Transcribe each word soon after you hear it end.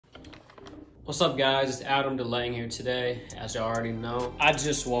What's up guys, it's Adam Delange here today. As you already know, I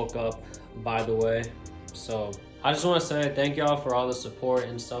just woke up, by the way. So I just want to say thank y'all for all the support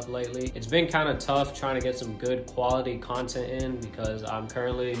and stuff lately. It's been kind of tough trying to get some good quality content in because I'm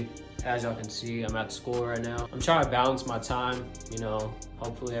currently, as y'all can see, I'm at school right now. I'm trying to balance my time, you know,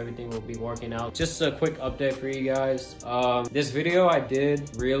 hopefully everything will be working out. Just a quick update for you guys. This video I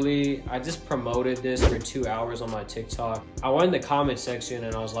just promoted this for 2 hours on my TikTok. I went in the comment section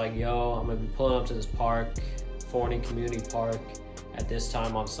and I was like, yo, I'm gonna be pulling up to this park, Forney Community Park, at this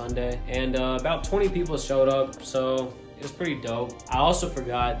time on Sunday. And about 20 people showed up, so it was pretty dope. I also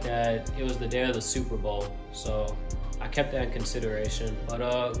forgot that it was the day of the Super Bowl, so I kept that in consideration.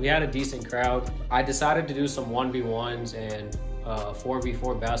 But we had a decent crowd. I decided to do some 1v1s and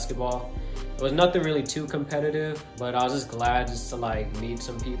 4v4 basketball. It was nothing really too competitive, but I was just glad to like meet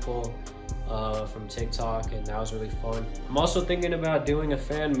some people from TikTok, and that was really fun. I'm also thinking about doing a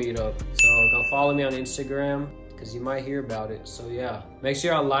fan meetup, so go follow me on Instagram because you might hear about it. So yeah, make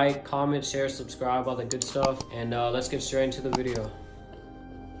sure y'all like, comment, share, subscribe, all the good stuff, and let's get straight into the video.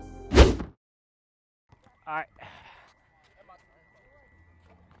 All right.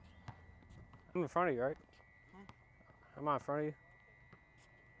 I'm in front of you, right? Am I in front of you?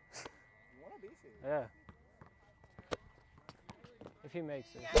 Yeah. If he makes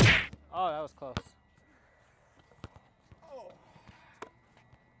it. Oh, that was close.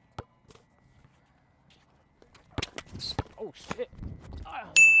 Oh shit.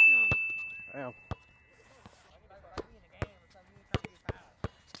 Damn.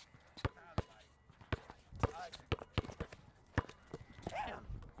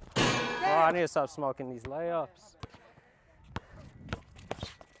 Oh, I need to stop smoking these layups.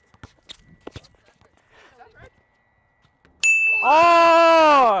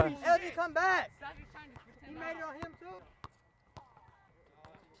 Oh! LG, come back! He made it on him too.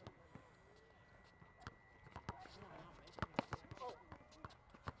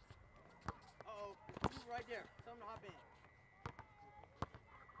 Uh-oh, he's right there. Tell him to hop in.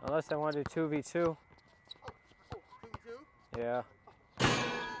 Unless they want to do 2v2. 2v2? Yeah.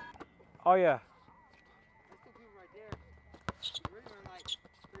 Oh yeah. There's two people right there. We're doing like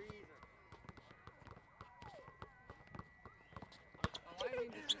threes or...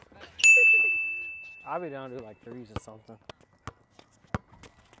 I'll be down to do like threes or something.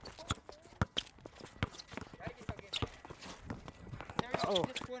 Oh.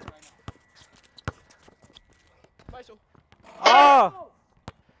 Oh!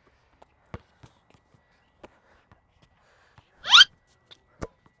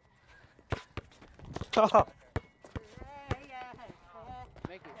 Oh.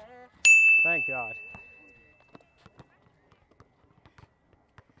 Thank God.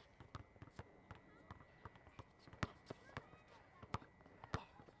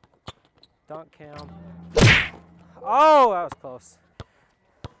 Dunk cam. Oh, that was close.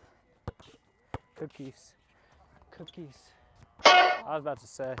 Cookies. Cookies. I was about to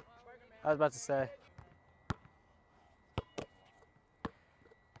say.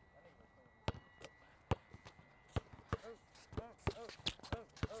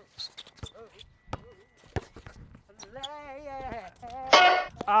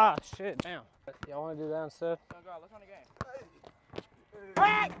 Ah, shit, damn. Y'all want to do that instead? Let's run the game.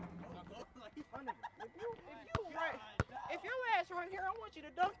 If your ass right here, I want you to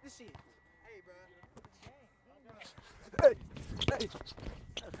dunk the shit. Hey, bro.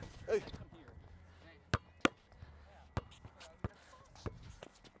 Hey.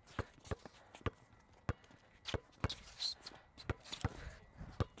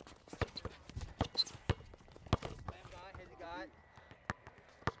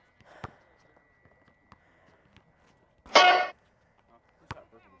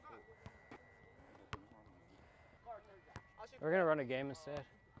 We're gonna run a game instead.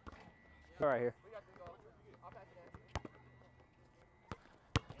 Go right here.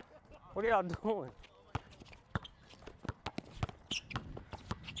 What are y'all doing?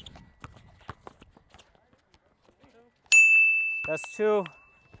 That's two.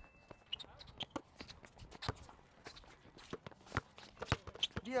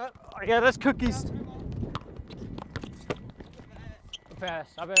 Yeah, that's cookies. Pass.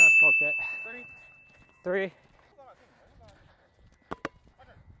 I bet I smoked that. Three.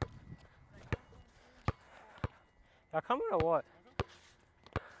 Y'all coming or what?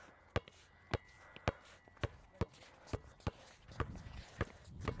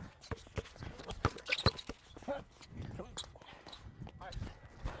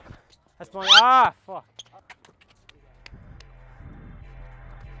 That's my, ah, fuck.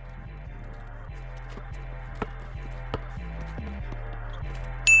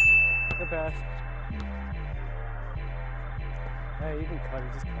 Good fast. Hey, you can cut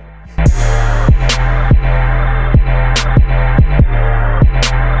it, just cut it.